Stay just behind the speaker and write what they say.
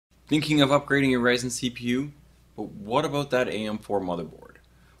Thinking of upgrading your Ryzen CPU? But what about that AM4 motherboard?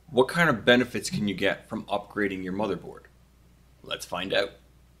 What kind of benefits can you get from upgrading your motherboard? Let's find out.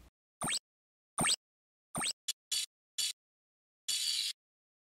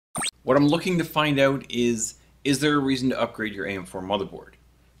 What I'm looking to find out is there a reason to upgrade your AM4 motherboard?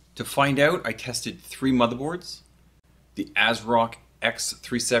 To find out, I tested 3 motherboards: the ASRock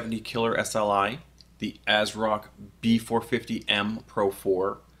x370 Killer SLI, the ASRock b450M Pro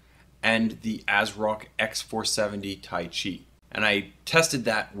 4, and the ASRock x470 Tai Chi. And I tested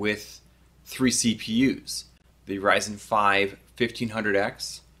that with 3 CPUs: the Ryzen 5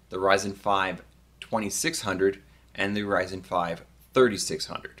 1500X, the Ryzen 5 2600, and the Ryzen 5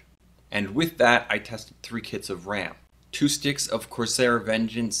 3600. And with that, I tested 3 kits of RAM. 2 sticks of Corsair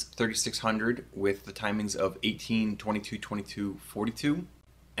Vengeance 3600 with the timings of 18, 22, 22, 42,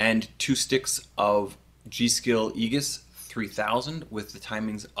 and 2 sticks of G.Skill Aegis 3000 with the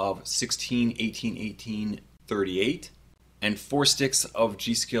timings of 16, 18, 18, 38, and 4 sticks of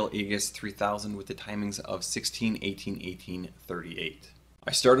G.Skill Aegis 3000 with the timings of 16, 18, 18, 38.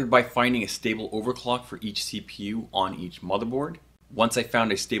 I started by finding a stable overclock for each CPU on each motherboard. Once I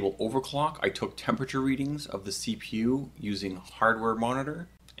found a stable overclock, I took temperature readings of the CPU using Hardware Monitor,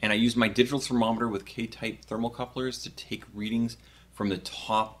 and I used my digital thermometer with K-type thermocouplers to take readings from the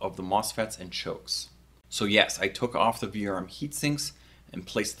top of the MOSFETs and chokes. So yes, I took off the VRM heatsinks and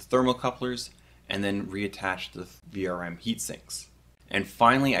placed the thermocouplers, and then reattached the VRM heatsinks. And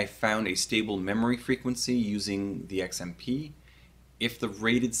finally, I found a stable memory frequency using the XMP. If the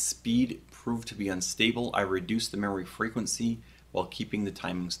rated speed proved to be unstable, I reduced the memory frequency while keeping the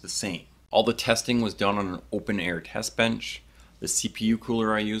timings the same. All the testing was done on an open air test bench. The CPU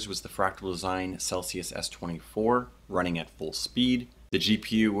cooler I used was the Fractal Design Celsius S24, running at full speed. The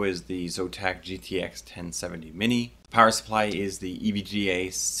GPU was the Zotac GTX 1070 Mini. The power supply is the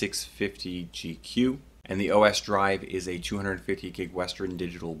EVGA 650 GQ. And the OS drive is a 250 gig Western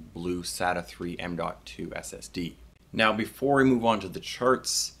Digital Blue SATA 3 M.2 SSD. Now before we move on to the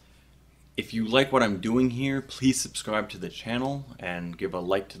charts, if you like what I'm doing here, please subscribe to the channel and give a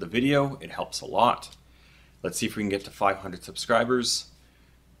like to the video. It helps a lot. Let's see if we can get to 500 subscribers.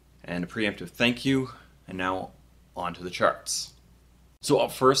 And a preemptive thank you. And now on to the charts. So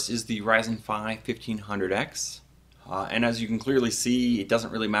up first is the Ryzen 5 1500X. And as you can clearly see, it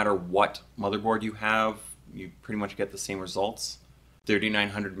doesn't really matter what motherboard you have. You pretty much get the same results.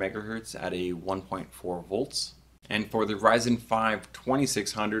 3900 megahertz at a 1.4 volts. And for the Ryzen 5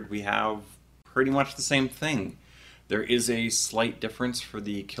 2600, we have pretty much the same thing. There is a slight difference for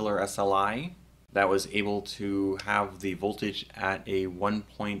the Killer SLI that was able to have the voltage at a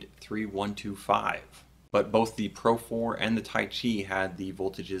 1.3125. But both the Pro 4 and the Tai Chi had the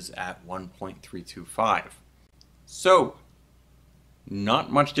voltages at 1.325. So,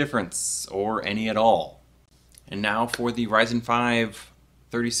 not much difference, or any at all. And now for the Ryzen 5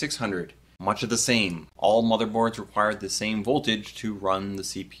 3600. Much of the same. All motherboards required the same voltage to run the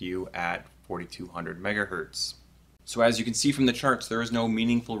CPU at 4200 megahertz. So as you can see from the charts, there is no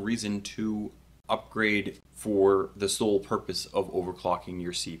meaningful reason to upgrade for the sole purpose of overclocking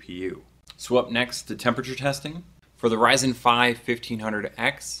your CPU. So up next, the temperature testing. For the Ryzen 5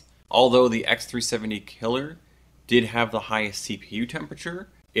 1500X, although the x370 Killer did have the highest CPU temperature,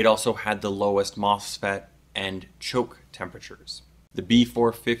 it also had the lowest MOSFET and choke temperatures. The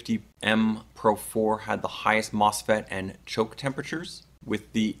b450M Pro 4 had the highest MOSFET and choke temperatures,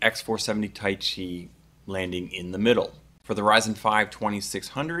 with the x470 Tai Chi landing in the middle. For the Ryzen 5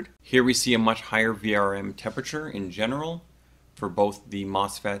 2600, here we see a much higher VRM temperature in general for both the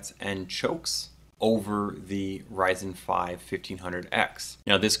MOSFETs and chokes over the Ryzen 5 1500X.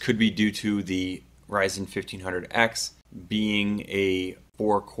 Now this could be due to the Ryzen 1500X being a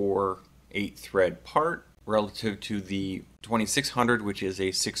 4-core, 8-thread part, relative to the 2600, which is a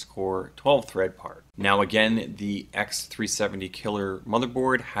 6-core, 12-thread part. Now again, the x370 Killer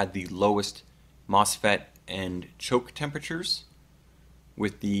motherboard had the lowest MOSFET and choke temperatures,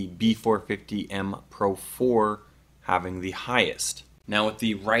 with the b450M Pro 4 having the highest. Now with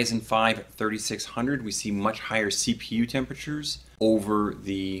the Ryzen 5 3600, we see much higher CPU temperatures over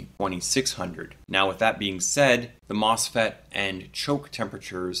the 2600. Now with that being said, the MOSFET and choke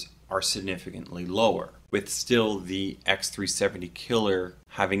temperatures are significantly lower, with still the x370 Killer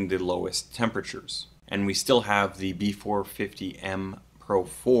having the lowest temperatures. And we still have the b450M Pro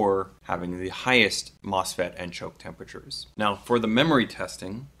 4 having the highest MOSFET and choke temperatures. Now for the memory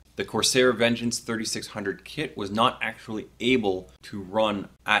testing, the Corsair Vengeance 3600 kit was not actually able to run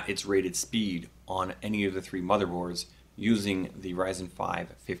at its rated speed on any of the 3 motherboards using the Ryzen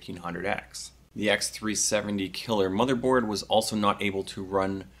 5 1500X. The x370 Killer motherboard was also not able to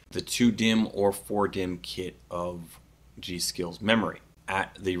run the 2DIMM or 4DIMM kit of G.Skill's memory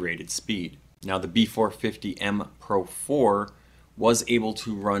at the rated speed. Now the B450M Pro 4 was able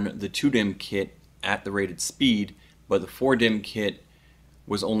to run the 2DIMM kit at the rated speed, but the 4DIMM kit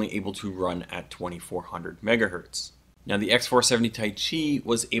was only able to run at 2400 megahertz. Now the X470 Taichi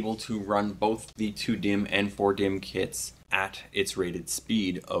was able to run both the 2DIMM and 4DIMM kits at its rated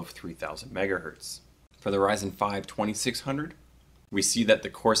speed of 3000 megahertz. For the Ryzen 5 2600, we see that the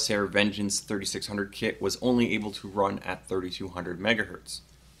Corsair Vengeance 3600 kit was only able to run at 3200 megahertz,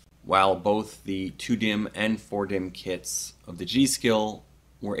 while both the 2DIMM and 4DIMM kits of the G.Skill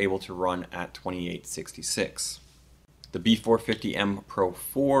were able to run at 2866. The B450M Pro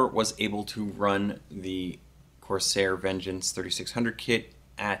 4 was able to run the Corsair Vengeance 3600 kit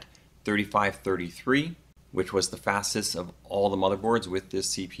at 3533, which was the fastest of all the motherboards with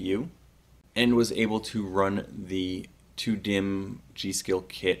this CPU, and was able to run the 2DIMM G.Skill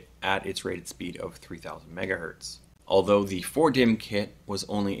kit at its rated speed of 3000 megahertz. Although the 4DIMM kit was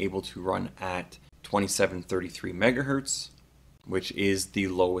only able to run at 2733 megahertz, which is the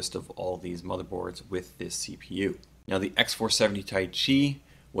lowest of all these motherboards with this CPU. Now the X470 Taichi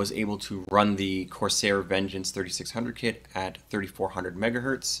was able to run the Corsair Vengeance 3600 kit at 3400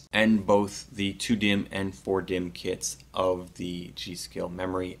 megahertz, and both the 2DIMM and 4DIMM kits of the G.Skill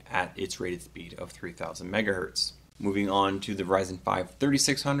memory at its rated speed of 3000 megahertz. Moving on to the Ryzen 5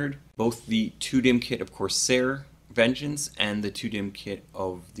 3600, both the 2DIMM kit of Corsair Vengeance and the 2DIMM kit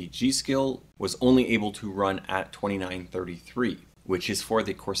of the G.Skill was only able to run at 2933, which is for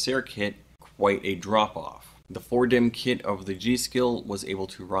the Corsair kit quite a drop-off. The 4DIMM kit of the G.Skill was able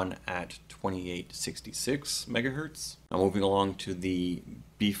to run at 2866 megahertz. Now moving along to the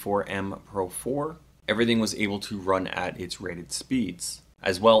B4M Pro 4, everything was able to run at its rated speeds,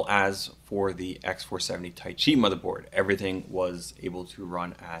 as well as for the X470 Taichi motherboard. Everything was able to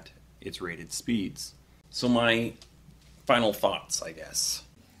run at its rated speeds. So my final thoughts, I guess.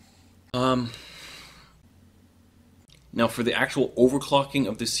 Now for the actual overclocking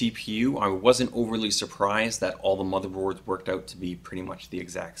of the CPU, I wasn't overly surprised that all the motherboards worked out to be pretty much the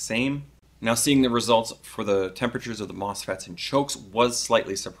exact same. Now seeing the results for the temperatures of the MOSFETs and chokes was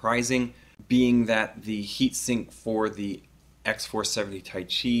slightly surprising, being that the heatsink for the X470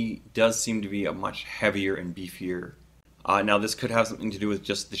 Taichi does seem to be a much heavier and beefier. Now this could have something to do with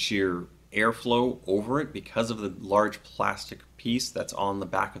just the sheer airflow over it because of the large plastic piece that's on the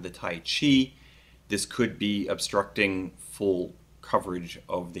back of the Taichi. This could be obstructing full coverage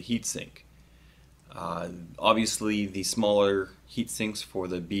of the heatsink. Obviously, the smaller heatsinks for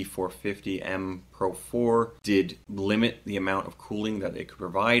the B450M Pro 4 did limit the amount of cooling that it could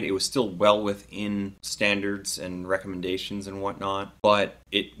provide. It was still well within standards and recommendations and whatnot, but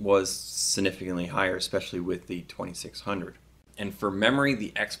it was significantly higher, especially with the 2600. And for memory,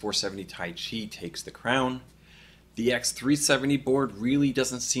 the X470 Taichi takes the crown. The x370 board really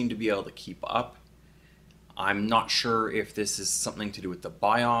doesn't seem to be able to keep up. I'm not sure if this is something to do with the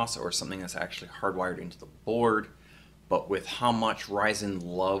BIOS or something that's actually hardwired into the board, but with how much Ryzen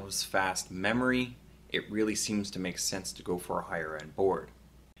loves fast memory, it really seems to make sense to go for a higher end board.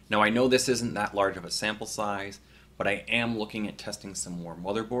 Now I know this isn't that large of a sample size, but I am looking at testing some more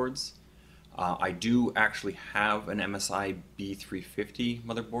motherboards. I do actually have an MSI b350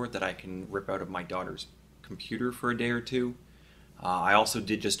 motherboard that I can rip out of my daughter's computer for a day or two. I also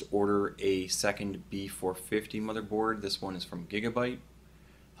did just order a second b450 motherboard. This one is from Gigabyte.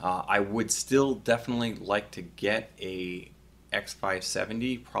 I would still definitely like to get a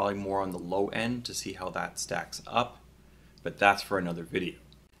x570, probably more on the low end, to see how that stacks up, but that's for another video.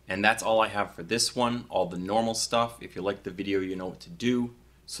 And that's all I have for this one, all the normal stuff. If you like the video, you know what to do.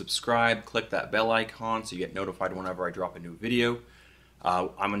 Subscribe, click that bell icon so you get notified whenever I drop a new video.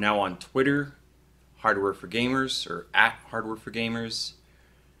 I'm now on Twitter, HardwareForGamers, or at HardwareForGamers.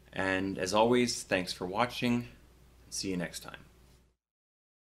 And as always, thanks for watching. See you next time.